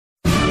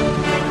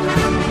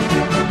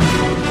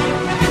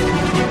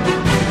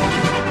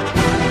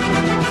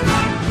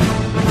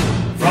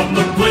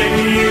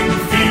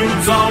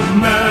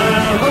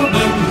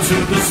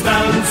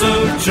streets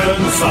of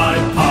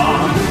Churnside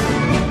Park.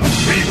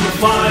 We will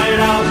fight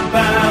our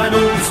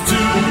battles to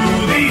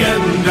the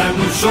end and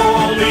will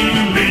surely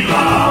leave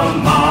our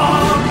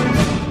mark.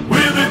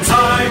 We're the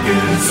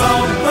Tigers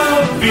of the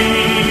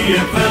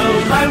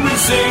VFL and we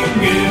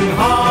sing in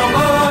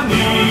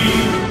harmony.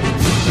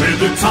 We're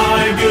the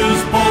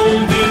Tigers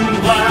bold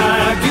in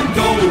black and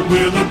gold.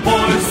 We're the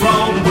boys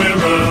from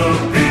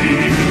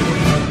Werribee.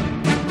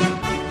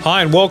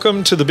 Hi and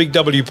welcome to the Big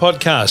W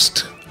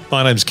podcast.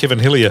 My name's Kevin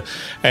Hillier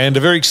and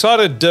very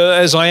excited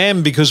as I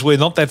am because we're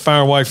not that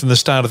far away from the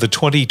start of the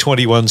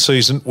 2021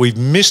 season. We've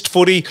missed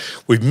footy.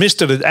 We've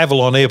missed it at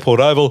Avalon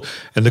Airport Oval.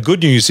 And the good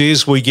news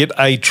is we get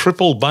a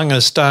triple bunger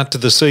start to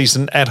the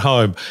season at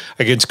home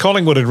against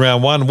Collingwood in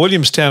round 1,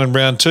 Williamstown in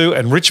round 2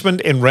 and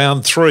Richmond in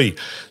round 3,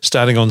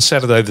 starting on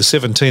Saturday the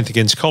 17th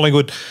against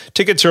Collingwood.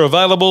 Tickets are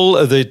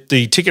available.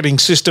 The ticketing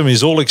system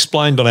is all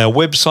explained on our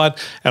website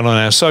and on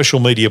our social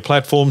media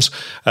platforms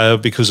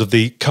because of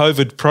the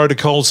COVID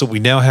protocols that we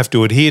now have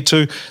to adhere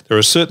to. There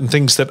are certain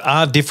things that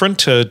are different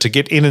to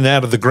get in and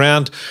out of the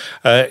ground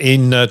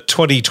in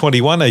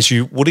 2021, as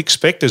you would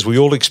expect, as we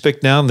all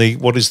expect now,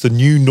 what is the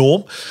new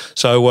norm.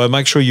 So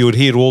make sure you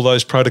adhere to all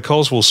those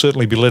protocols. We'll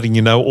certainly be letting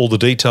you know all the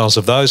details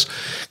of those.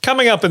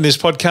 Coming up in this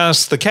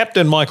podcast, the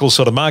captain, Michael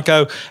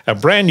Sodomaco, our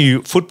brand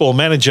new football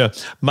manager,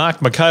 Mark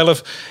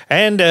Micallef,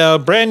 and our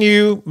brand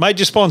new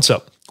major sponsor.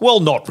 Well,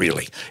 not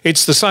really.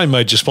 It's the same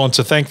major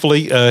sponsor,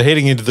 thankfully,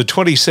 heading into the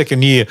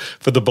 22nd year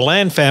for the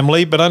Ballan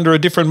family, but under a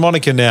different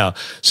moniker now.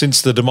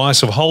 Since the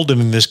demise of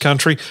Holden in this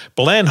country,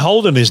 Ballan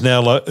Holden is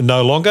now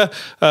no longer,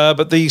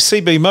 but the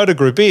CB Motor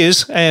Group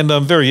is, and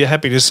I'm very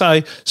happy to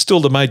say, still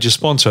the major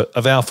sponsor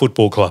of our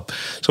football club.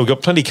 So we've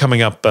got plenty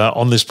coming up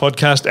on this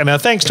podcast, and our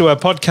thanks to our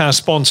podcast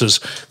sponsors.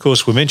 Of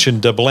course, we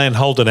mentioned Ballan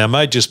Holden, our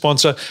major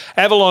sponsor.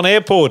 Avalon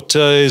Airport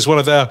is one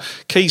of our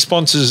key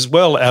sponsors as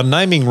well, our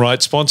naming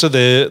rights sponsor.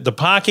 The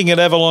parking at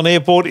Avalon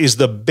Airport is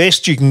the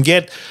best you can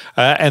get,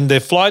 and their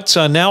flights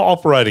are now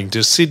operating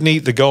to Sydney,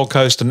 the Gold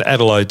Coast and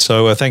Adelaide.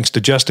 So thanks to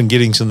Justin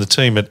Giddings and the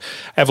team at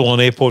Avalon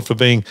Airport for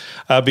being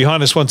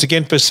behind us once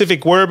again.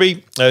 Pacific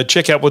Werribee,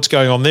 check out what's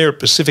going on there at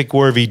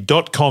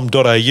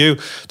pacificwerribee.com.au.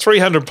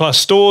 300 plus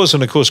stores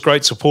and, of course,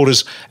 great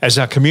supporters as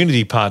our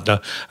community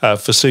partner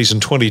for season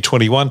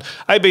 2021.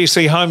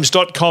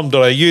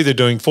 abchomes.com.au, they're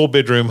doing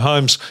 4-bedroom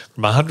homes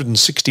from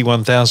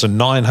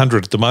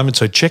 161,900 at the moment.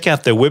 So check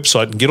out their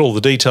website and get all the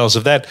details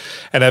of that.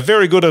 And our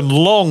very good and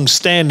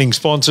long-standing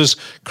sponsors,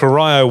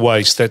 Corio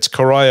Waste. That's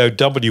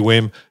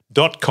coriowm.com.au.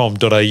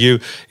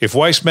 If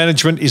waste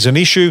management is an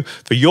issue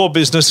for your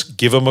business,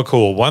 give them a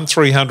call,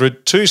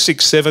 1300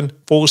 267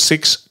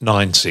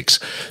 4696.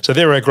 So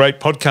they're our great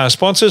podcast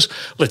sponsors.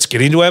 Let's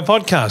get into our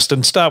podcast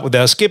and start with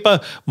our skipper,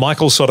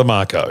 Michael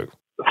Sodomaco.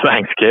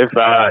 Thanks, Kev.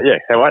 How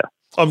are you?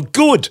 I'm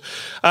good.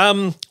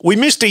 We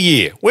missed a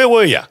year. Where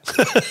were you?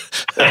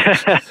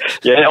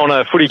 Yeah, on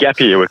a footy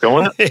gap year, we're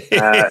calling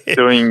it.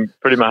 Doing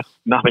pretty much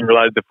nothing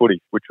related to footy,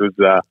 which was,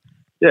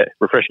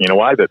 refreshing in a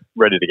way, but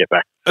ready to get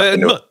back.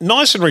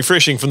 Nice and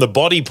refreshing from the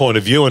body point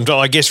of view and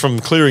I guess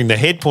from clearing the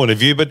head point of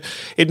view, but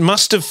it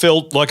must have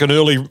felt like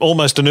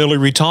almost an early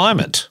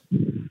retirement.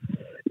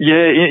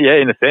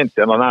 Yeah, in a sense.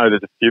 And I know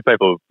there's a few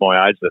people of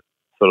my age that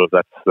sort of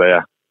they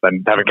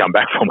haven't come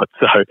back from it,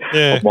 so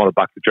I might have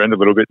bucked the trend a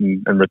little bit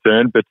and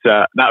returned. But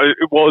no,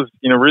 it was,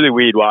 in a really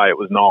weird way, it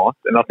was nice.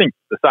 And I think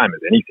the same as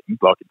anything,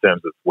 like in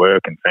terms of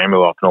work and family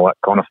life and all that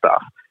kind of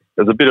stuff,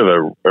 there was a bit of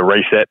a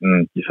reset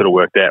and you sort of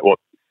worked out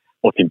what's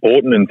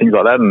important and things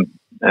like that.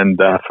 And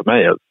for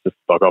me, it was just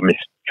like I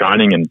missed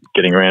training and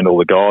getting around all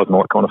the guys and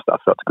all that kind of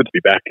stuff. So it's good to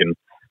be back and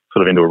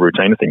sort of into a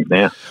routine of things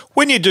now.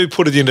 When you do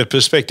put it into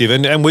perspective,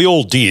 and we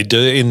all did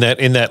in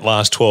that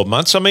last 12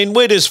 months, I mean,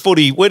 where does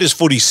footy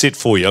sit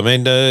for you? I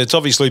mean, it's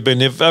obviously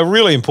been a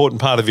really important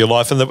part of your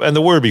life, and the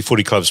Werribee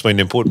Footy Club's been an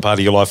important part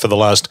of your life for the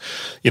last,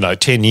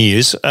 10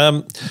 years.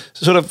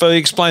 Sort of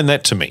explain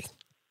that to me.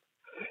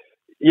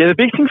 Yeah, the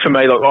big thing for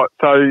me,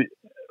 so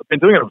I've been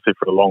doing it obviously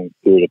for a long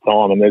period of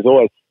time, and there's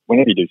always,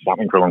 whenever you do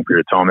something for a long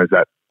period of time, there's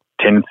that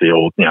tendency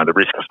or, the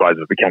risk, I suppose,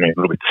 of becoming a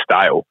little bit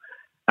stale.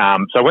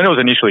 So when it was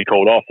initially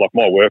called off, like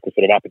my work was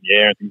sort of up in the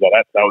air and things like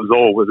that. So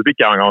it was a bit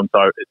going on.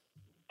 So it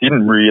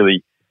didn't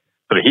really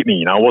sort of hit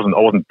me. I wasn't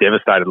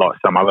devastated like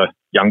some other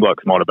young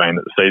blokes might have been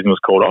that the season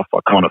was called off.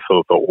 I kind of sort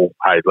of thought, well,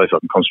 hey, at least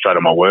I can concentrate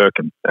on my work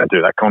and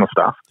do that kind of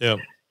stuff.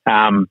 Yeah.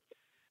 And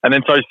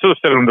then so you sort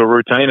of settled into a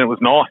routine. And it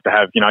was nice to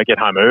have,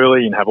 get home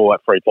early and have all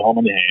that free time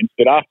on your hands.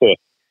 But after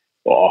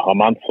a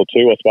month or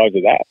two, I suppose,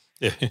 of that,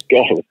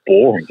 gosh, it was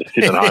boring just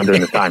sitting at home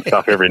doing the same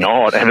stuff every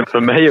night. And for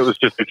me, it was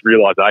just this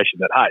realisation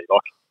that, hey,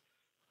 like,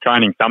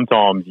 training,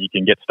 sometimes you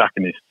can get stuck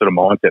in this sort of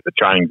mindset that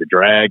training's a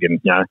drag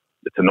and,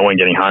 it's annoying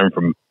getting home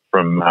from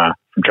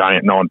training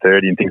at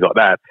 9:30 and things like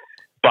that.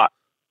 But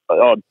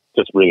I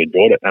just really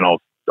enjoyed it and I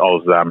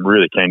was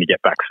really keen to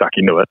get back stuck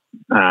into it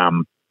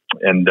and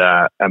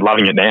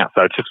loving it now.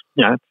 So it's just,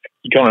 you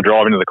kind of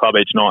drive into the club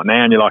each night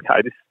now and you're like,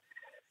 hey, this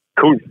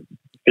could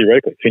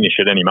theoretically finish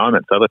at any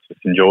moment. So let's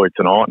just enjoy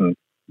tonight and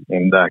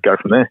and go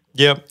from there.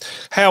 Yep.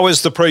 How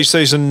has the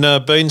pre-season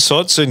been,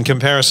 Sods, in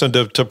comparison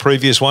to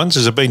previous ones?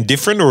 Has it been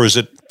different, or is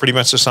it pretty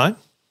much the same?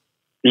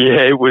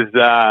 Yeah, it was.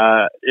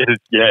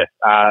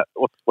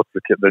 What's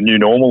the new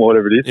normal, or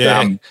whatever it is?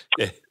 Yeah.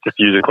 Just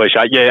use a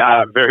cliche.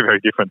 Yeah, very, very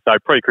different. So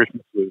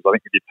pre-Christmas was, I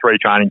think we did 3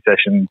 training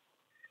sessions,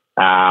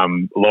 a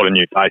lot of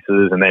new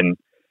faces, and then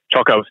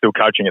Choco was still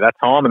coaching at that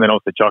time, and then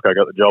obviously Choco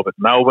got the job at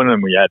Melbourne,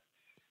 and we had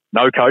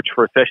no coach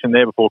for a session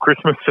there before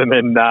Christmas, and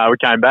then we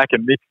came back,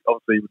 and Mick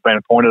obviously was being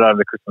appointed over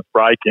the Christmas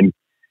break, and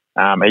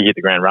he hit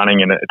the ground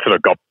running, and it sort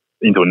of got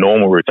into a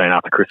normal routine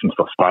after Christmas,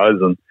 I suppose,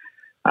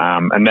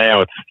 and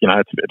now it's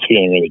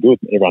feeling really good.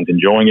 Everyone's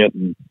enjoying it,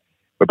 and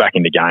we're back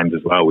into games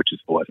as well, which is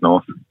always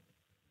nice.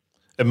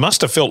 It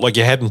must have felt like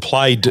you hadn't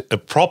played a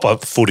proper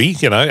footy,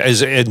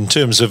 as in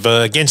terms of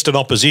against an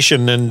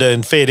opposition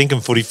and fair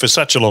dinkum footy for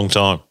such a long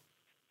time.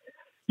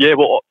 Yeah,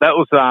 well, that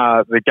was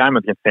the game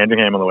against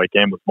Sandringham on the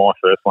weekend was my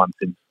first one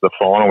since the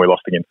final we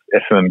lost against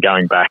Essendon,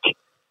 going back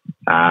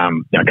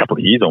a couple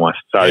of years almost.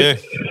 So it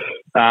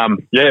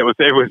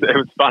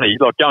was funny.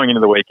 Like going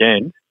into the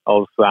weekend, I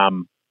was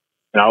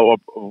I was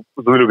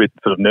a little bit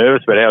sort of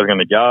nervous about how I was going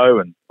to go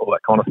and all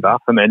that kind of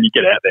stuff. And then you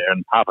get out there,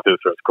 and halfway through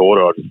the first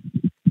quarter, I just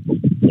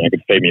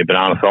could feed me a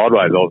banana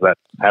sideways. I was that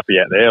happy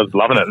out there. I was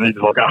loving it, and he's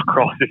like, "Oh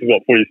Christ, this is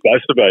what footy's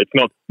supposed to be.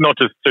 It's not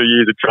just 2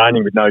 years of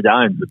training with no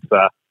games. It's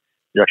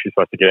you're actually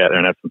supposed to get out there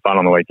and have some fun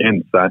on the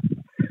weekend." So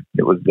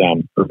it was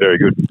very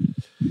good.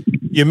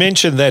 You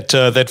mentioned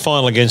that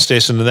final against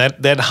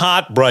Essendon, that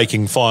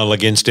heartbreaking final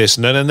against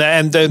Essendon,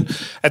 and then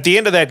at the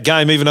end of that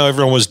game, even though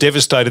everyone was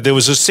devastated, there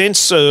was a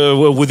sense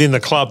within the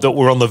club that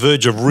we're on the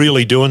verge of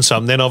really doing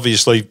something. Then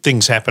obviously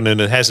things happen and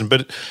it hasn't.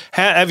 But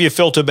how have you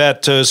felt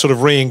about sort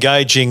of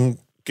re-engaging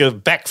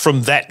back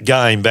from that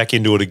game back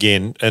into it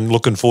again and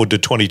looking forward to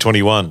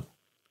 2021?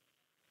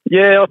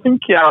 Yeah, I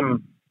think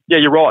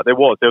you're right. There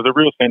was a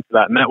real sense of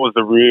that, and that was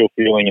the real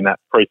feeling in that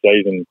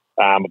pre-season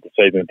of the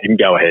season that didn't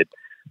go ahead.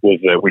 Was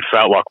that we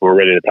felt like we were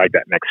ready to take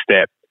that next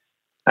step.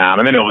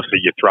 And then obviously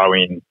you throw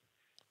in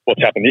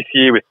what's happened this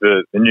year with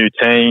the new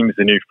teams,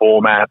 the new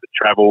format, the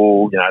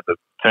travel, the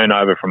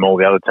turnover from all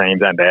the other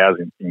teams and ours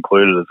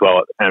included as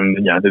well.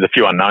 And, there's a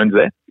few unknowns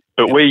there.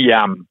 But we've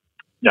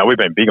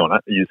been big on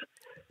it. Is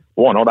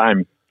why not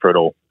aim for it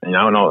all? And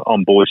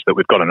I'm bullish that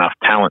we've got enough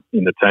talent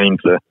in the team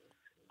to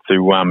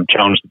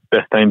challenge the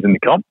best teams in the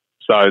comp.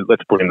 So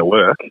let's put in the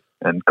work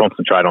and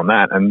concentrate on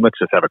that, and let's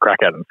just have a crack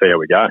at it and see how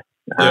we go.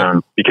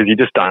 Because you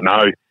just don't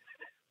know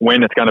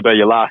when it's going to be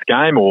your last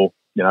game, or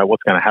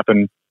what's going to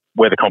happen,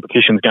 where the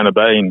competition's going to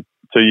be in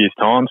 2 years'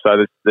 time.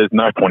 So there's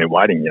no point in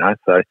waiting.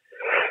 So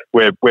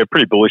we're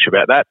pretty bullish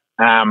about that.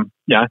 And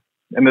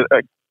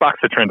it bucks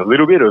the trend a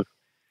little bit of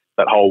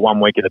that whole 1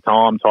 week at a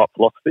time type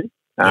philosophy.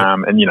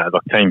 And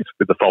like teams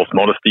with the false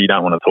modesty, you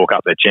don't want to talk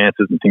up their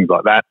chances and things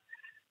like that.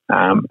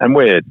 And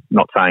we're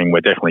not saying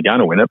we're definitely going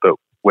to win it, but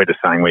we're just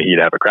saying we're here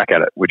to have a crack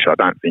at it, which I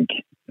don't think,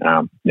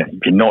 if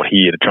you're not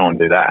here to try and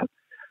do that,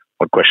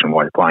 I'd question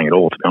why you're playing at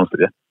all, to be honest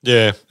with you.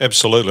 Yeah,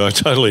 absolutely. I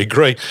totally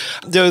agree.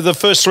 The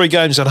first 3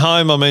 games at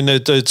home, I mean,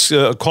 it's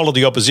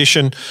quality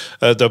opposition,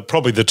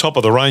 probably the top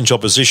of the range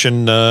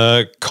opposition,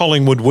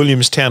 Collingwood,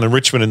 Williamstown and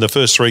Richmond in the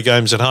first 3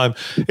 games at home.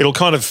 It'll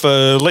kind of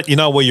let you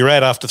know where you're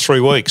at after 3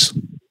 weeks.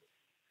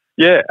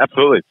 Yeah,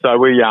 absolutely. So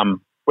we're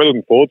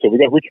looking forward to it. We've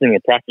got Richmond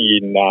and Pracky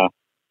in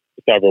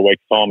just over a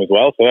week's time as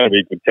well, so that'll be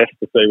a good test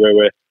to see where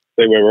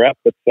we're at.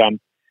 But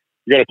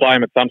you've got to play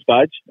them at some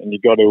stage, and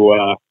you've got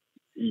to,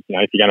 if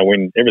you're going to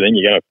win everything,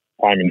 you've got to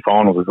play them in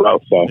finals as well.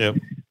 So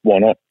why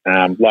not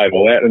lay it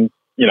all out? And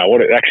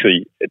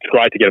it's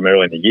great to get them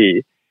early in the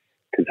year,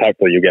 because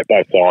hopefully you'll get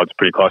both sides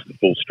pretty close to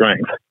full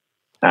strength.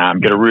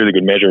 Get a really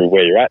good measure of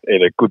where you're at,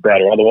 either good,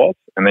 bad or otherwise,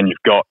 and then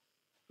you've got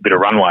a bit of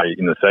runway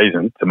in the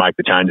season to make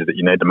the changes that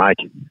you need to make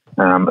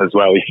as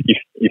well,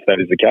 if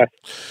that is the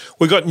case.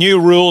 We've got new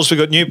rules, we've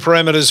got new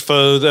parameters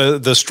for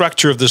the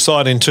structure of the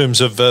side in terms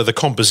of the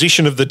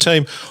composition of the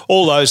team,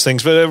 all those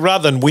things. But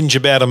rather than whinge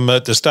about them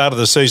at the start of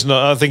the season,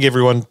 I think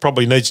everyone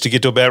probably needs to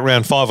get to about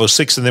round 5 or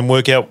 6 and then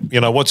work out,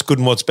 what's good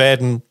and what's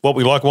bad and what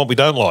we like and what we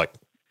don't like.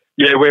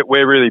 Yeah,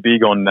 we're really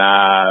big on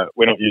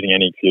we're not using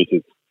any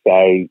excuses.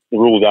 So the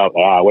rules are what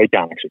they are. We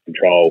can't actually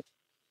control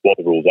what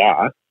the rules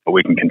are, but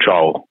we can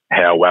control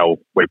how well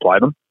we play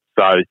them.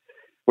 So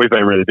we've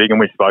been really big, and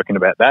we've spoken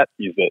about that,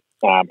 is that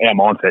our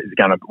mindset is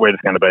we're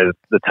just going to be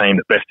the team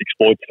that best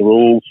exploits the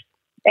rules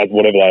as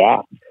whatever they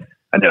are.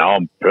 And,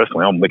 I'm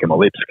licking my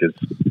lips, because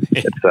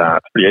it's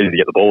pretty easy to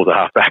get the ball as a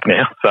half back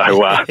now.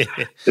 So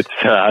it's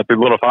a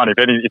lot of fun.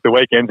 If the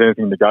weekend's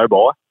anything to go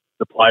by,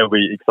 the play will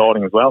be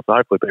exciting as well. So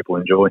hopefully people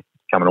enjoy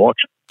coming to watch.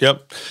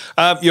 Yep.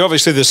 You're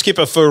obviously the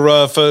skipper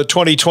for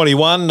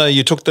 2021.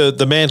 You took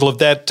the mantle of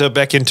that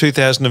back in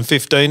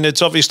 2015.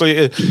 It's obviously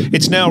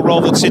it's now a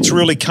role that sits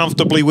really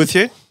comfortably with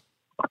you.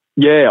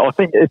 Yeah, I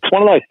think it's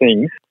one of those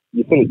things.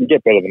 You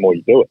get better the more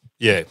you do it.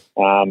 Yeah.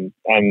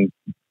 And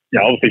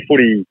obviously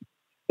footy,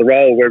 the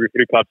role where every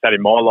footy club's had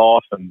in my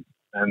life, and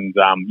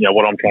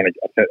what I'm trying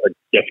to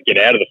get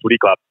out of the footy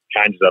club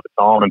changes over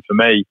time. And for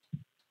me,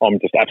 I'm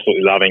just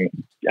absolutely loving,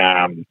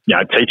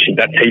 teaching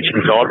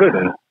side of it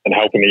and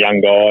helping the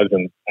young guys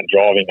and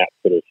driving that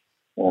sort of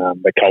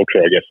the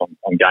culture, I guess,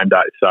 on game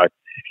day. So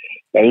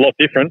a lot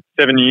different.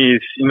 7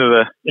 years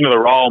into the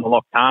role, I'm a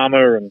lot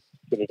calmer and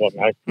sort of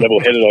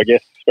level-headed, I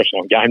guess, especially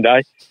on game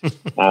day.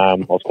 I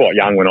was quite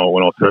young when I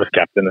was first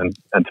captain, and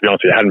to be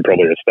honest with you, I hadn't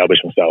probably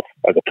established myself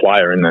as a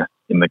player in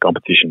the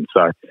competition.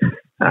 So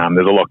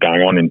there's a lot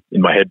going on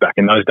in my head back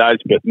in those days.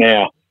 But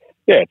now,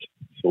 it's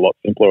a lot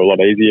simpler, a lot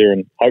easier,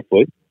 and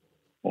hopefully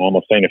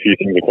I've seen a few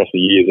things across the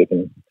years that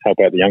can help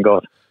out the young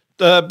guys.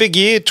 Big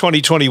year,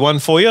 2021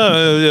 for you.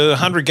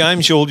 100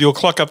 games. You'll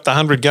clock up the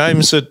 100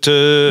 games at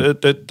the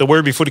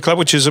Werribee Footy Club,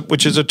 which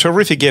is a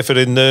terrific effort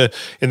in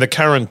the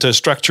current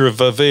structure of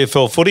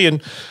VFL footy,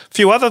 and a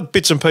few other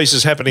bits and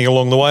pieces happening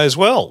along the way as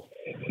well.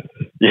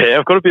 Yeah,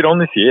 I've got a bit on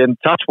this year, and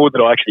touch wood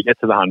that I actually get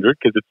to the 100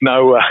 because it's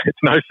no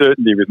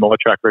certainty with my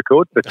track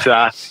record. But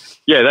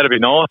that'd be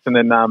nice. And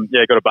then got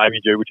a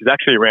baby due, which is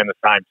actually around the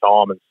same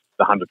time as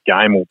the 100th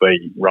game will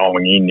be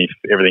rolling in if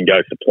everything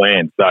goes to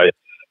plan. So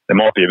there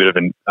might be a bit of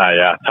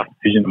a tough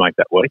decision to make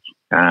that week.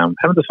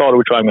 Haven't decided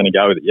which way I'm going to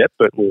go with it yet,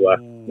 but we'll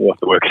have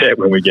to work it out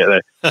when we get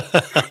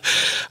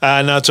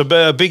there. No, it's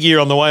a big year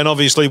on the way, and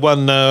obviously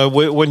one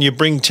when you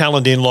bring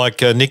talent in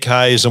like Nick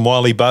Hayes and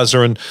Wiley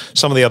Buzzer and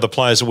some of the other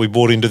players that we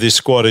brought into this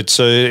squad, it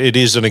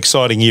is an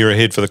exciting year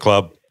ahead for the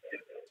club.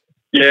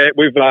 Yeah,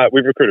 we've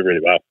recruited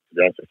really well, to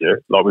be honest with you.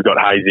 Like, we've got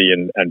Hazy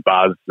and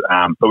Buzz,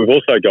 but we've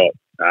also got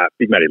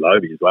Big Matty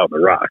Lovey as well in the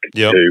ruck,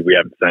 who we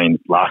haven't seen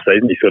last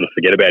season. You sort of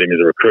forget about him as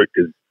a recruit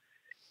because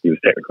he was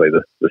technically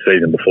the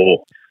season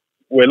before.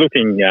 We're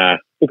looking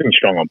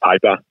strong on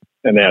paper,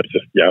 and now it's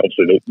just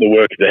obviously the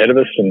work is ahead of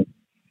us. And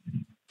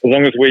as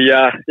long as we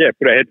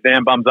put our heads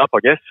down, bums up, I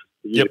guess,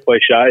 the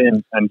cliche,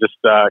 and just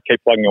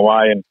keep plugging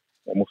away, and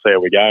we'll see how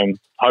we go. And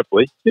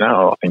hopefully,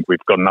 I think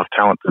we've got enough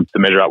talent to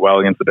measure up well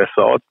against the best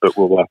sides, but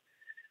we'll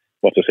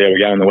have to see how we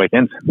go in the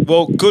weekends.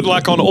 Well, good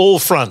luck on all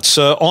fronts,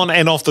 on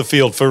and off the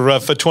field for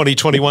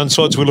 2021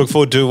 sides. We look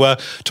forward to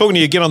talking to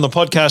you again on the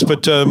podcast,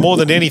 but more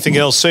than anything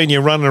else, seeing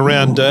you running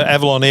around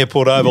Avalon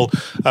Airport Oval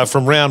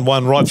from round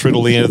one right through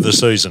till the end of the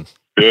season.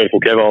 Beautiful,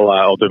 Kev.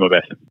 I'll do my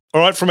best.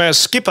 All right, from our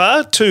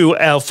skipper to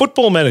our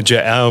football manager,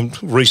 our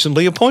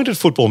recently appointed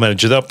football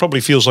manager. That probably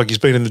feels like he's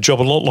been in the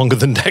job a lot longer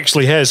than he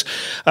actually has.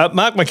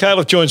 Mark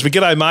Micallef joins me.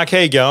 G'day, Mark. How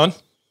you going?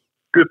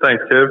 Good,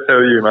 thanks, Kev. How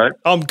are you, mate?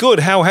 I'm good.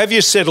 How have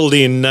you settled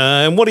in?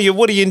 And what are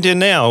you into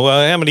now?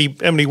 How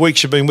many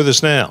weeks you've been with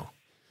us now?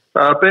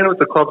 I've been with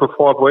the club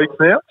for 5 weeks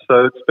now,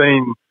 so it's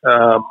been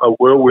a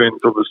whirlwind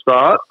of the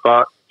start,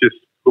 but just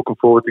looking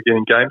forward to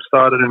getting games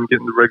started and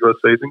getting the regular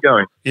season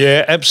going.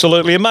 Yeah,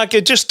 absolutely. And Mark,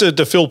 just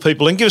to fill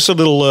people in, give us a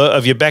little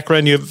of your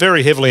background. You're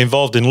very heavily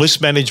involved in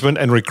list management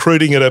and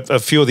recruiting at a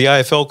few of the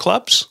AFL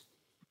clubs.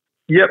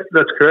 Yep,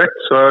 that's correct.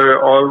 So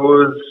I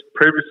was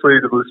previously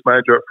the list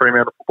manager at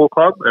Fremantle Football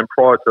Club, and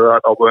prior to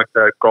that I worked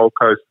at Gold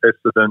Coast,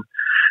 Essendon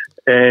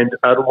and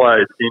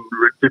Adelaide in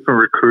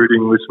different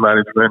recruiting, list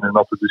management and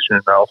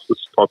opposition analysis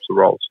types of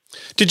roles.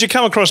 Did you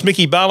come across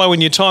Mickey Barlow in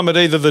your time at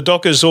either the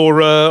Dockers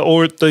or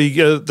at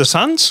the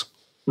Suns?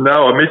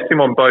 No, I missed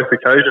him on both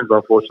occasions,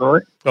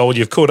 unfortunately. Oh, well,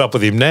 you've caught up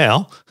with him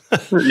now.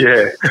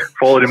 Yeah,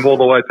 followed him all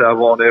the way to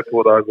Avalon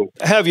Airport Oval.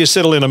 How have you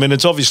settled in? I mean,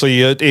 it's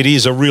obviously it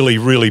is a really,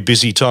 really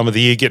busy time of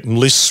the year, getting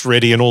lists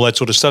ready and all that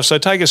sort of stuff. So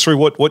take us through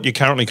what you're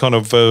currently kind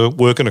of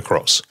working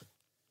across.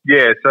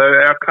 Yeah, so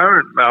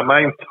our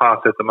main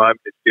task at the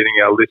moment is getting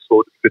our list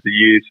sorted for the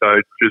year.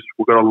 So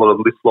we've got a lot of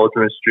list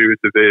lodgements due with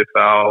the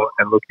VFL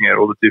and looking at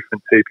all the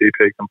different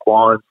TPP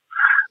compliance,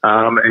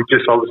 and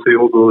just obviously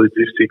all the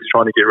logistics,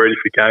 trying to get ready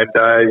for game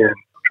day and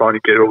trying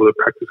to get all the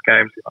practice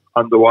games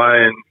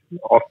underway, and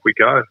off we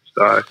go.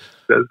 So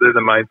they're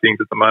the main things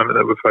at the moment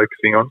that we're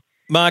focusing on.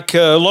 Mark,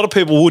 a lot of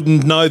people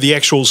wouldn't know the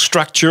actual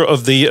structure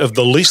of the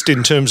list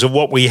in terms of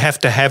what we have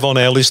to have on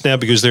our list now,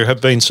 because there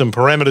have been some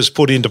parameters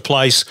put into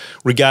place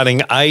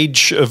regarding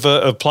age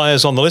of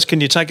players on the list. Can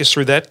you take us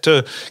through that?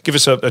 Give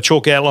us a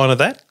chalk outline of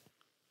that.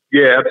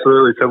 Yeah,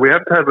 absolutely. So we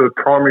have to have a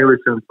primary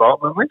list and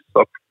development list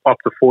of up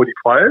to 40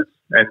 players,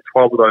 and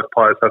 12 of those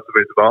players have to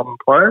be development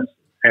players.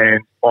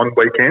 And on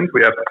weekends,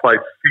 we have to play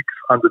 6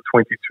 under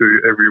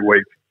 22 every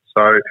week.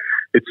 So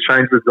it's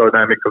changed the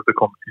dynamic of the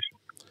competition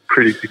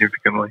pretty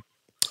significantly.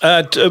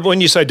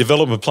 When you say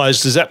development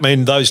players, does that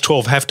mean those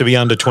 12 have to be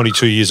under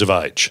 22 years of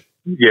age?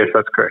 Yes,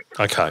 that's correct.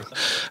 Okay.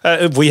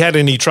 Have we had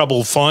any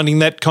trouble finding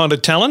that kind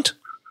of talent?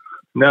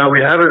 No, we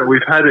haven't.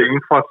 We've had an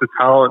influx of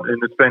talent, and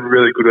it's been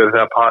really good with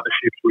our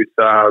partnerships with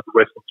the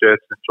Western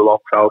Jets and Geelong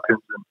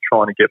Falcons, and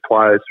trying to get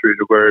players through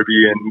to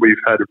Werribee, and we've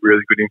had a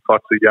really good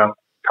influx of young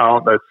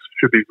talent that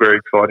should be very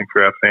exciting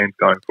for our fans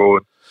going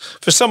forward.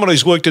 For someone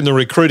who's worked in the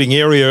recruiting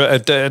area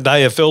at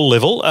AFL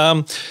level,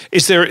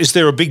 is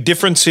there a big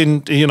difference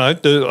in,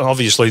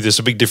 obviously there's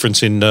a big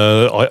difference in,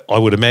 I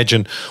would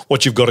imagine,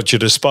 what you've got at your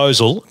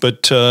disposal,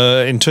 but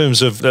in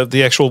terms of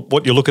the actual,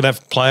 what you're looking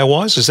at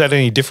player-wise, is that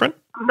any different?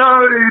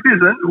 No, it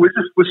isn't. We're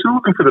still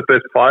looking for the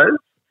best players,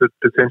 to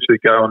potentially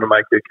go on to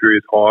make their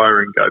careers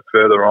higher and go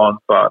further on.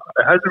 But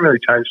it hasn't really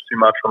changed too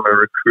much from a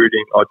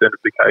recruiting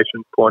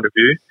identification point of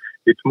view.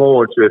 It's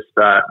more just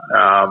that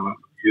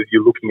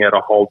you're looking at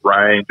a whole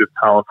range of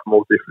talent from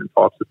all different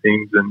types of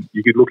things, and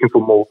you're looking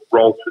for more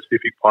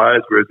role-specific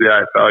players, whereas the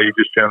AFL, you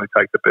just generally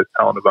take the best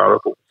talent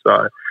available.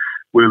 So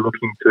we're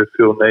looking to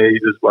fill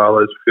needs as well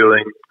as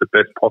filling the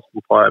best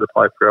possible player to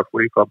play for our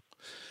footy club.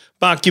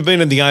 Mark, you've been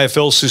in the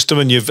AFL system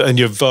and you've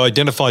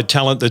identified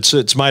talent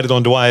that's made it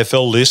onto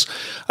AFL lists.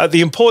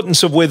 The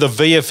importance of where the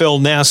VFL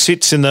now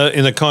sits in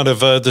the kind of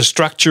the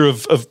structure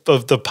of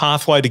the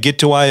pathway to get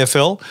to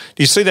AFL.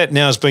 Do you see that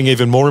now as being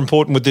even more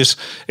important with this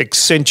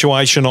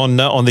accentuation on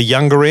the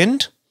younger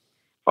end?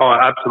 Oh,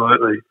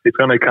 absolutely. It's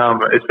going to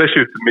come,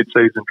 especially with the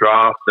mid-season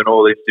draft and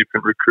all these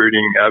different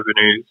recruiting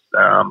avenues.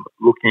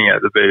 Looking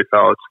at the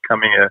VFL, it's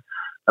becoming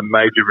a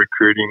major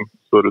recruiting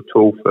sort of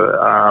tool for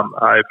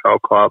AFL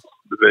clubs,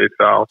 the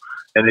VFL,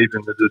 and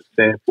even the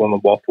sample and the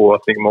waffle. I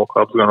think more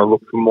clubs are going to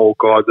look for more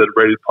guys that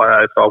are ready to play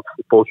AFL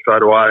football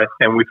straight away.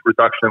 And with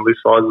reduction in list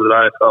sizes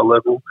at AFL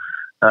level,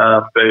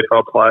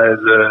 VFL players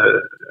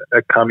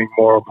are coming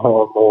more and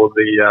more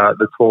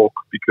the talk,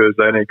 because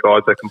they need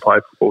guys that can play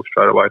football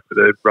straight away for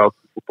their relative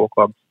football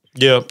clubs.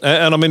 Yeah,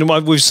 and I mean,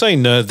 we've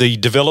seen the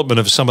development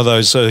of some of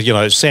those,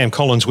 Sam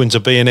Collins wins a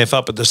BNF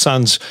up at the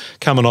Suns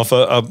coming off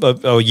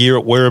a year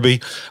at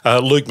Werribee.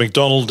 Luke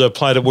McDonald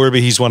played at Werribee.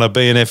 He's won a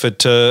BNF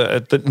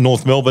at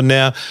North Melbourne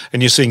now.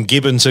 And you're seeing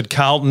Gibbons at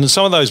Carlton.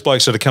 Some of those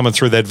blokes that are coming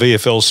through that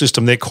VFL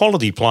system, they're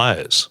quality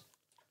players.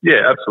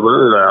 Yeah,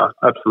 absolutely they are.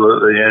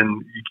 Absolutely.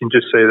 And you can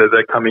just see that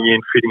they're coming in,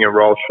 fitting a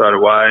role straight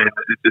away. And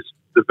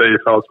the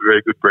VFL is a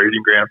very good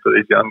breeding ground for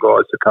these young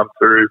guys to come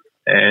through.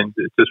 And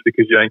just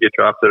because you don't get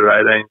drafted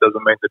at 18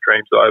 doesn't mean the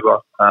dream's over.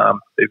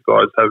 These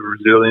guys have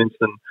resilience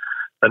and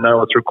they know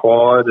what's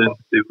required, and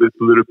they've lived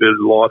a little bit of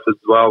life as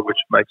well, which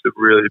makes it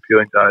really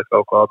appealing to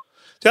AFL clubs.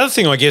 The other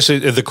thing, I guess,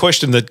 the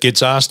question that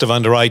gets asked of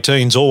under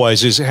 18s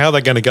always is how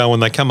they're going to go when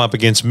they come up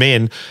against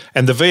men,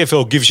 and the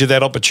VFL gives you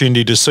that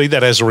opportunity to see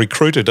that as a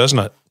recruiter, doesn't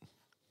it?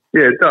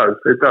 Yeah, it does.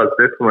 It does,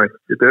 definitely.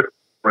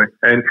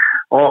 And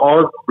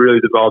I've really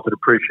developed an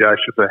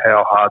appreciation for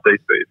how hard these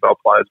VFL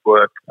players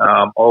work.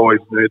 I always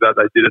knew that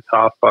they did a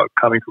tough, but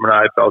coming from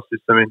an AFL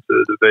system into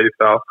the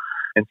VFL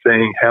and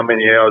seeing how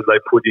many hours they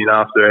put in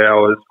after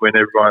hours when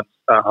everyone's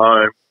at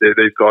home, these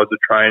guys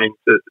are training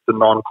to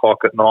 9 o'clock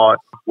at night,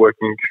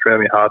 working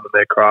extremely hard on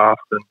their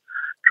craft and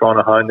trying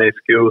to hone their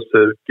skills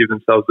to give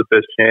themselves the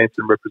best chance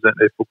and represent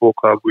their football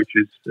club, which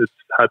is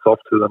hats off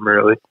to them,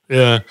 really.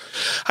 Yeah.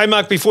 Hey,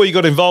 Mark, before you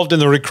got involved in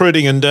the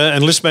recruiting and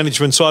list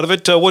management side of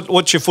it,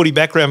 what's your footy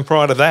background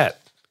prior to that?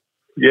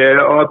 Yeah,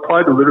 I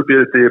played a little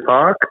bit at Deer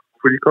Park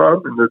Footy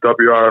Club in the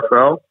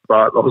WRFL,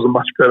 but I was a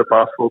much better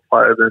basketball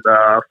player than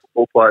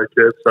football player,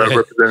 Kev, so I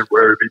represented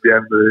Werribee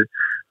down the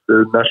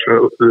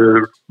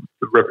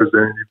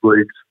representative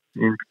leagues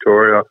in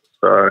Victoria,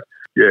 so...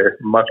 Yeah,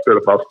 much better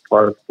basketball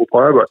player than football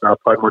player, but I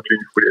played more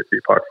junior footy at Deer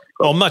Park.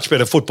 Oh, much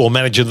better football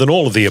manager than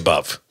all of the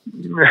above.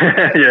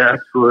 Yeah,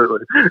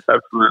 absolutely.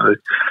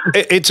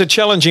 It's a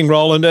challenging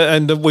role,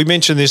 and we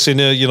mentioned this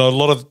in a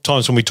lot of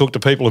times when we talk to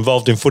people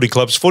involved in footy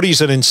clubs. Footy's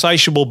an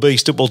insatiable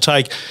beast. It will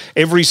take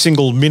every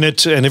single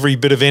minute and every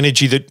bit of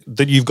energy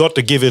that you've got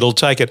to give. It'll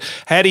take it.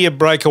 How do you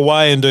break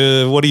away,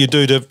 and what do you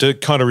do to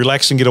kind of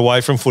relax and get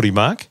away from footy,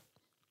 Mark?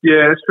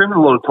 Yeah, spend a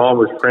lot of time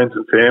with friends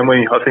and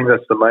family. I think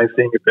that's the main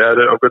thing about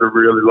it. I've got a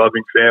really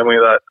loving family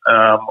that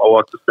I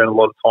like to spend a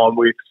lot of time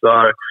with. So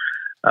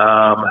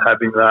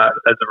having that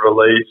as a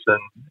release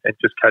and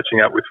just catching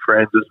up with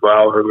friends as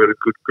well. I've got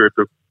a good group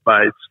of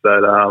mates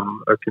that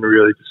I can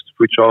really just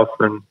switch off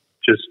and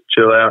just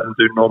chill out and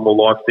do normal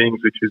life things,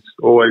 which is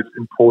always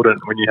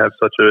important when you have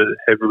such a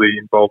heavily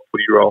involved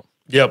footy role.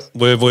 Yep,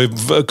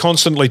 we're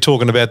constantly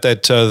talking about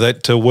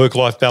that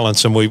work-life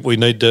balance, and we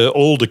need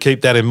all to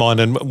keep that in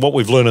mind, and what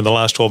we've learned in the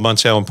last 12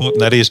 months, how important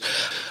that is.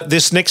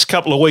 This next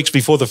couple of weeks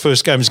before the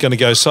first game is going to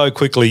go so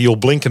quickly, you'll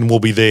blink and we'll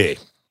be there.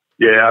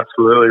 Yeah,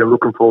 absolutely. I'm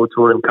looking forward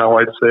to it and can't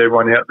wait to see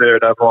everyone out there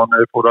at Avalon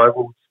Airport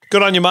Oval.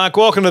 Good on you, Mark.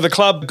 Welcome to the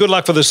club. Good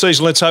luck for the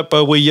season. Let's hope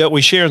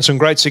we share in some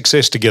great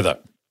success together.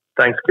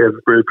 Thanks, Kev.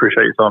 Really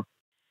appreciate your time.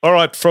 All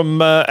right,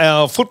 from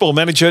our football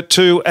manager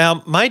to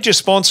our major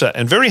sponsor,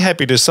 and very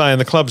happy to say,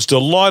 and the club's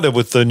delighted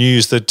with the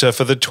news that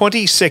for the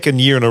 22nd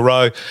year in a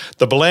row,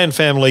 the Ballan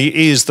family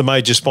is the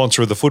major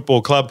sponsor of the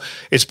football club.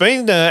 It's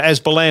been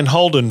as Ballan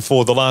Holden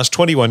for the last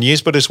 21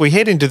 years, but as we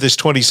head into this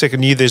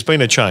 22nd year, there's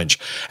been a change.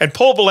 And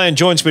Paul Ballan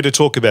joins me to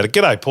talk about it.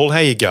 G'day, Paul. How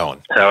you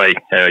going? How are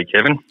you,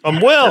 Kevin? I'm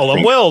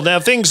well.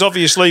 Now, things,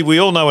 obviously, we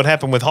all know what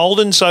happened with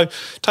Holden, so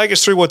take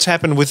us through what's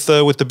happened with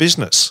the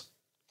business.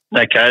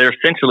 Okay,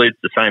 essentially it's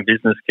the same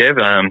business, Kev,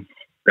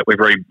 that we're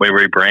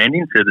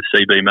rebranding to the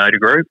CB Motor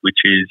Group, which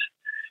is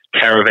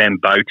caravan,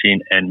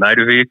 boating and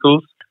motor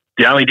vehicles.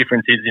 The only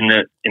difference is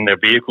in the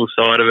vehicle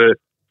side of it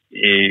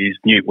is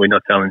we're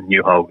not selling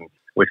new Holdens.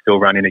 We're still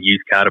running a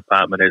used car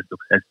department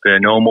as per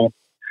normal.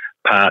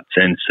 Parts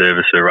and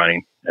service are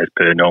running as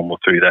per normal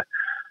through the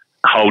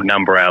Holden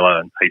umbrella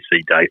and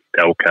PC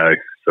Delco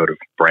sort of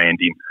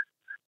branding.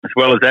 as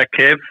well as that,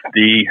 Kev,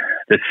 the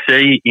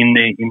C in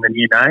the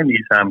new name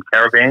is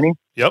caravanning.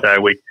 Yep.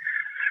 So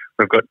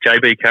we've got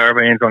JB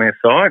Caravans on our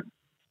site.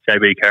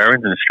 JB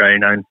Caravans, an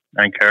Australian-owned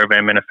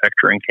caravan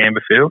manufacturer in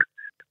Camberfield,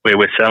 where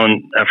we're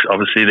selling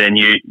obviously their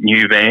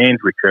new vans,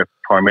 which are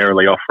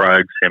primarily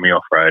off-road,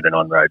 semi-off-road, and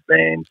on-road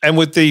vans. And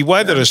with the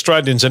way that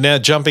Australians are now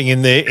jumping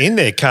in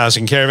their cars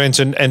and caravans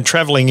and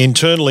travelling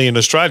internally in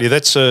Australia,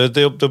 that's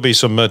there'll be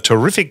some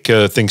terrific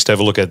things to have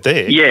a look at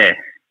there. Yeah.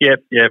 Yep.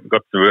 We've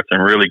got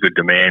some really good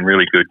demand,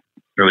 really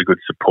good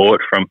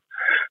support from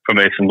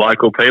some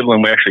local people,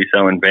 and we're actually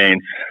selling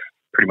vans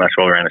pretty much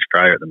all around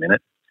Australia at the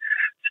minute.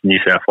 It's New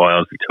South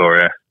Wales,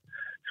 Victoria,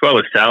 as well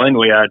as selling.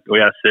 We are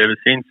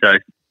servicing. So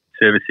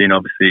servicing,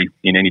 obviously,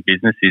 in any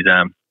business is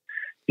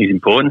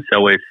important.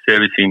 So we're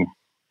servicing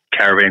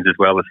caravans as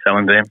well as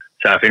selling them.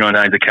 So if anyone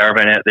owns a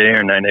caravan out there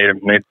and they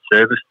need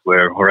serviced,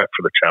 we're up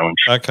for the challenge.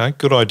 Okay,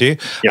 good idea.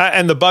 Yep.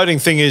 And the boating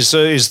thing is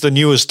the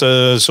newest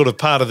sort of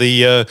part of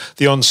the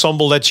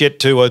ensemble that's yet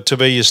to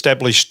be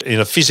established in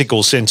a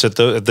physical sense at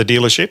the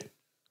dealership.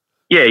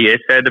 Yeah.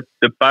 So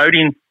the boats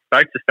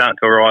are starting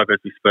to arrive as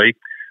we speak.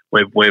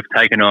 We've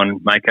taken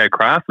on Mako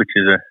Craft, which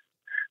is a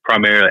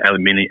primarily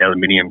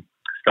aluminium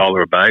style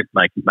of a boat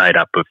made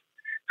up of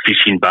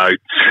fishing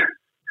boats,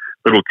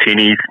 little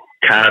tinnies,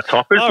 car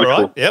toppers. Oh,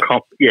 right. Yep.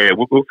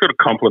 We'll sort of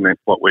complement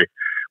what we're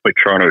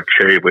trying to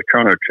achieve. We're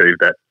trying to achieve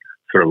that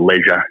sort of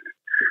leisure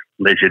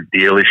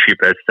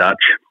dealership as such.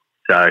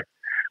 So,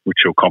 which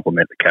will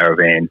complement the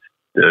caravans,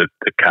 the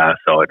car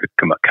side,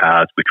 the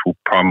cars, which will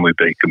primarily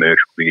be commercial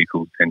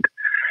vehicles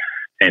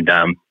and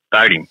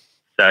boating.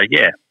 So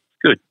yeah,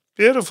 good.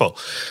 Beautiful.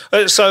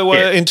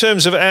 In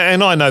terms of,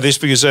 and I know this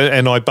because,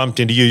 and I bumped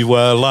into you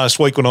last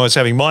week when I was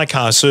having my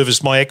car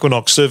serviced, my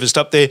Equinox serviced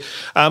up there.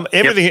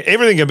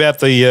 Everything about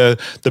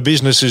the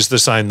business is the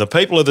same. The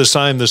people are the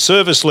same. The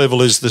service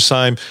level is the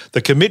same.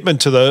 The commitment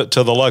to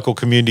the local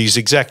community is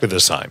exactly the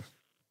same.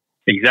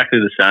 Exactly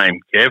the same,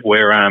 Kev.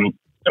 We're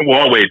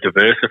while we're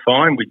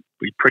diversifying,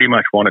 we pretty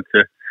much wanted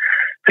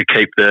to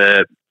keep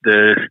the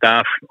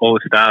staff, all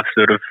the staff,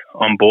 sort of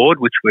on board,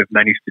 which we've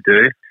managed to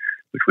do,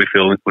 which we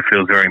feel is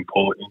very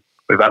important.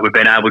 We've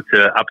been able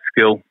to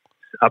upskill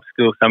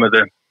some of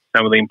the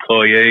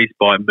employees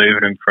by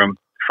moving them from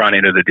front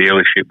end of the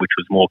dealership, which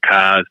was more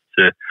cars,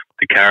 to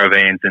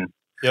caravans, and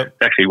it's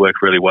actually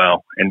worked really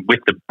well. And with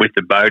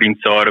the boating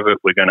side of it,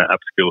 we're going to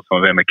upskill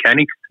some of our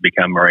mechanics to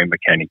become marine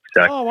mechanics.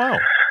 So, wow,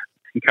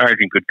 it's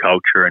encouraging good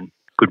culture and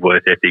good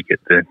work ethic at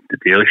the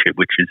dealership,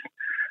 which is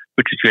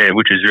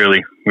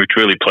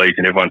really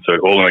pleasing. Everyone, so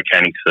all the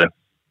mechanics are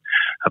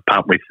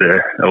pumped with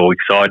or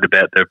excited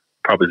about the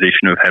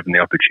proposition of having the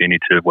opportunity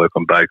to work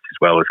on boats as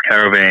well as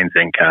caravans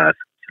and cars.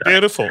 So.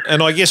 Beautiful.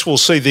 And I guess we'll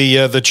see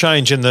the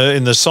change in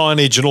the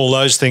signage and all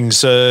those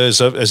things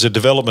as a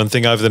development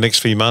thing over the next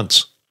few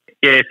months.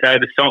 Yeah, so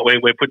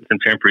we're putting some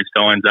temporary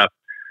signs up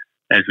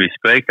as we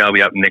speak. They'll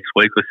be up next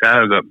week or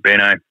so. We've got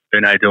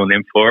Benno doing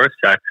them for us.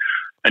 So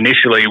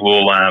initially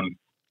we'll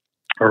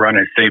run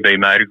a CB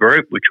Motor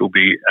Group, which will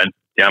be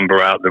the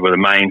umbrella with the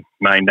main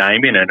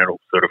name in, and it'll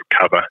sort of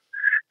cover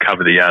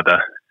the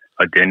other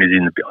identities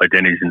in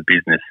the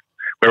business.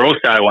 We're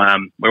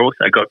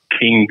also got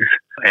King's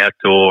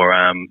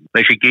Outdoor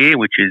Leisure Gear,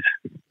 which is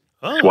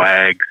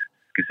swags,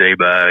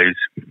 gazebos,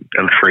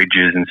 and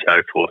fridges and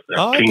so forth.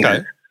 So King's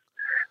is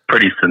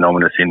pretty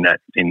synonymous in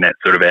that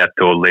sort of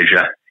outdoor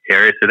leisure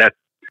area. So that's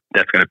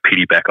going to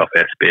piggy back off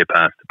our spare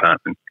parts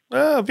department.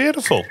 Oh,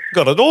 beautiful!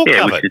 Got it all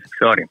covered. Which is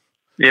exciting.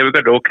 Yeah, we've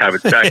got it all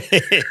covered. So,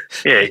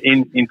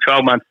 in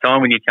 12 months'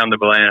 time, when you come to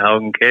Ballan and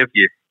Holden, Kev,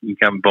 you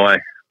come buy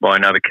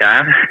another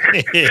car,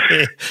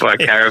 buy a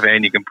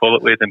caravan you can pull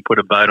it with, and put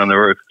a boat on the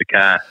roof of the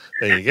car.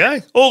 There you go.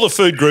 All the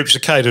food groups are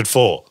catered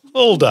for.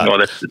 All done. Oh,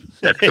 that's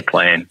the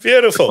plan.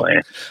 Beautiful. The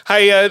plan.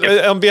 Hey,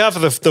 on behalf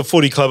of the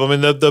footy club, I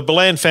mean, the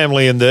Ballan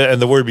family and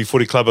the Werribee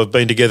Footy Club have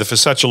been together for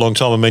such a long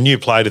time. I mean, you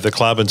played at the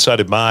club, and so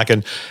did Mark,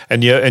 and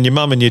your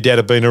mum and your dad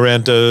have been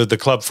around the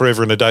club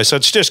forever and a day. So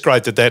it's just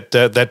great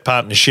that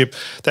partnership,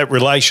 that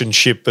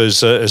relationship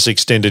has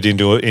extended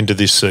into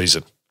this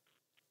season.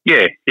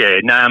 Yeah.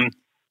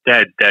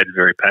 Dad's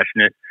very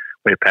passionate.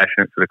 We're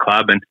passionate for the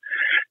club, and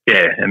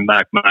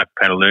Mark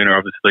Pantaluna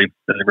obviously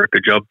does a ripper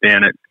job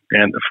down at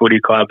the footy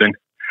club, and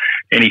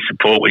any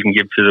support we can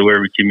give to the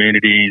Werribee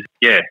community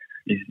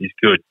is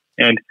good.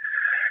 And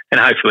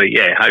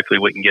hopefully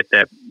we can get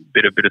that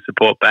bit of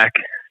support back.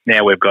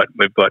 Now we've got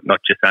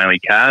not just only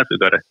cars, we've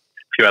got a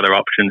few other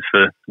options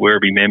for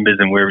Werribee members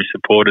and Werribee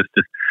supporters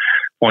to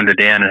wander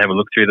down and have a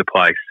look through the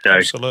place. So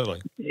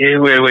absolutely,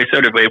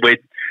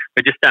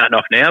 we're just starting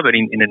off now, but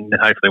in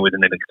hopefully within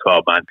the next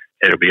 12 months,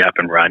 it'll be up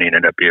and running,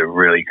 and it'll be a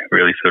really,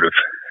 really sort of,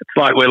 it's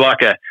like we're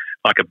like a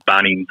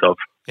Bunnings of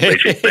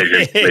leisure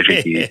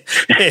gear.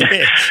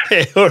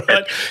 All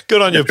right.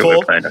 Good on you,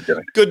 Paul.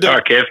 Good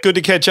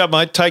to catch up,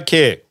 mate. Take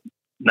care.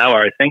 No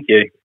worries. Thank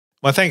you.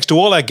 My thanks to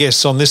all our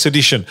guests on this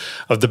edition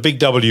of the Big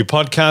W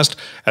podcast.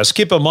 Our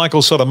skipper, Michael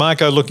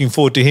Sodomaco, looking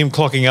forward to him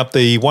clocking up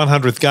the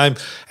 100th game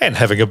and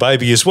having a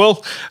baby as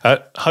well,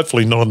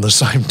 hopefully not on the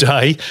same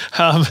day.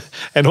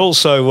 And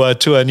also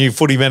to our new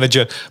footy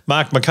manager,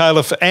 Mark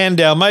Micallef,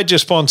 and our major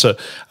sponsor,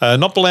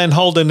 not Ballan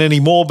Holden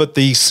anymore, but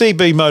the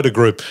CB Motor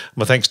Group.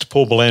 My thanks to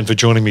Paul Ballan for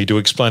joining me to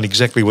explain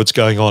exactly what's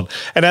going on.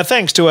 And our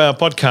thanks to our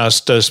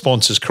podcast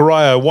sponsors,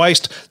 Corio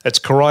Waste, that's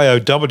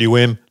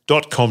CorioWM.com.au.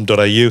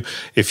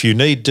 If you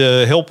need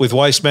help with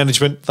waste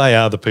management, they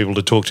are the people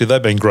to talk to. They've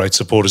been great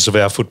supporters of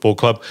our football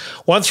club.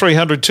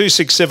 1300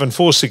 267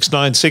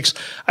 4696.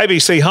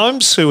 ABC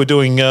Homes, who are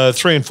doing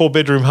 3 and 4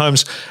 bedroom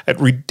homes at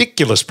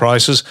ridiculous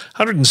prices,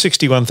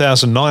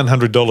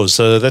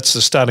 $161,900. That's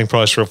the starting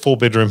price for a 4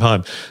 bedroom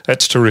home.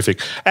 That's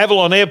terrific.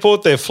 Avalon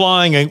Airport, they're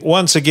flying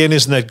once again.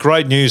 Isn't that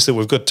great news that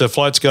we've got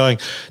flights going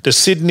to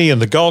Sydney and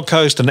the Gold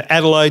Coast and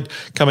Adelaide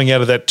coming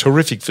out of that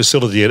terrific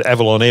facility at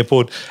Avalon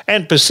Airport.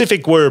 And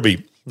Pacific Werribee.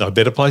 No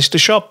better place to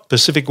shop,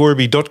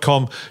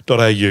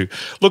 pacificwerribee.com.au.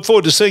 Look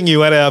forward to seeing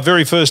you at our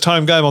very first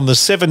home game on the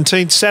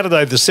 17th,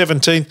 Saturday the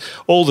 17th.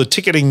 All the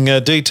ticketing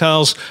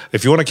details,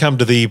 if you want to come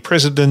to the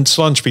President's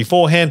Lunch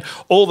beforehand,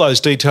 all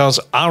those details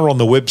are on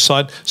the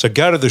website. So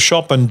go to the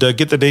shop and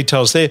get the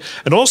details there.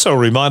 And also a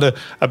reminder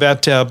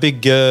about our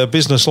big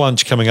business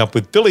lunch coming up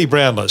with Billy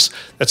Brownless.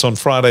 That's on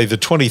Friday the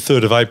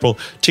 23rd of April.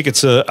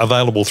 Tickets are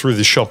available through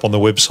the shop on the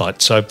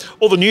website. So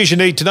all the news you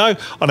need to know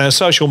on our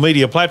social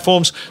media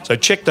platforms. So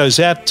check those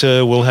out.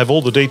 We'll have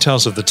all the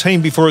details of the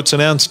team before it's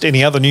announced.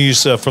 Any other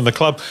news from the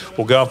club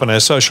will go up on our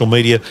social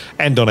media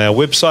and on our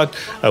website,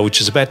 which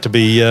is about to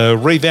be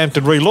revamped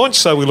and relaunched.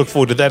 So we look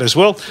forward to that as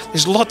well.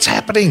 There's lots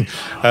happening.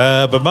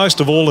 But most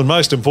of all and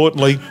most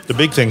importantly, the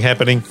big thing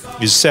happening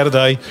is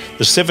Saturday,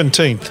 the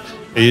 17th,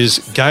 is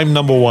game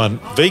number 1.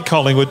 V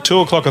Collingwood,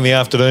 2 o'clock in the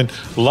afternoon.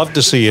 Love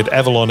to see you at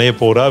Avalon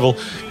Airport Oval.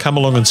 Come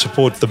along and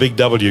support the Big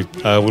W.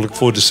 We look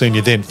forward to seeing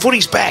you then.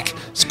 Footy's back.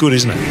 It's good,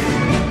 isn't it?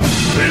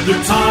 With the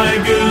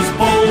Tigers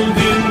bold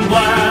in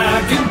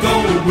black and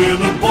gold,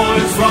 with a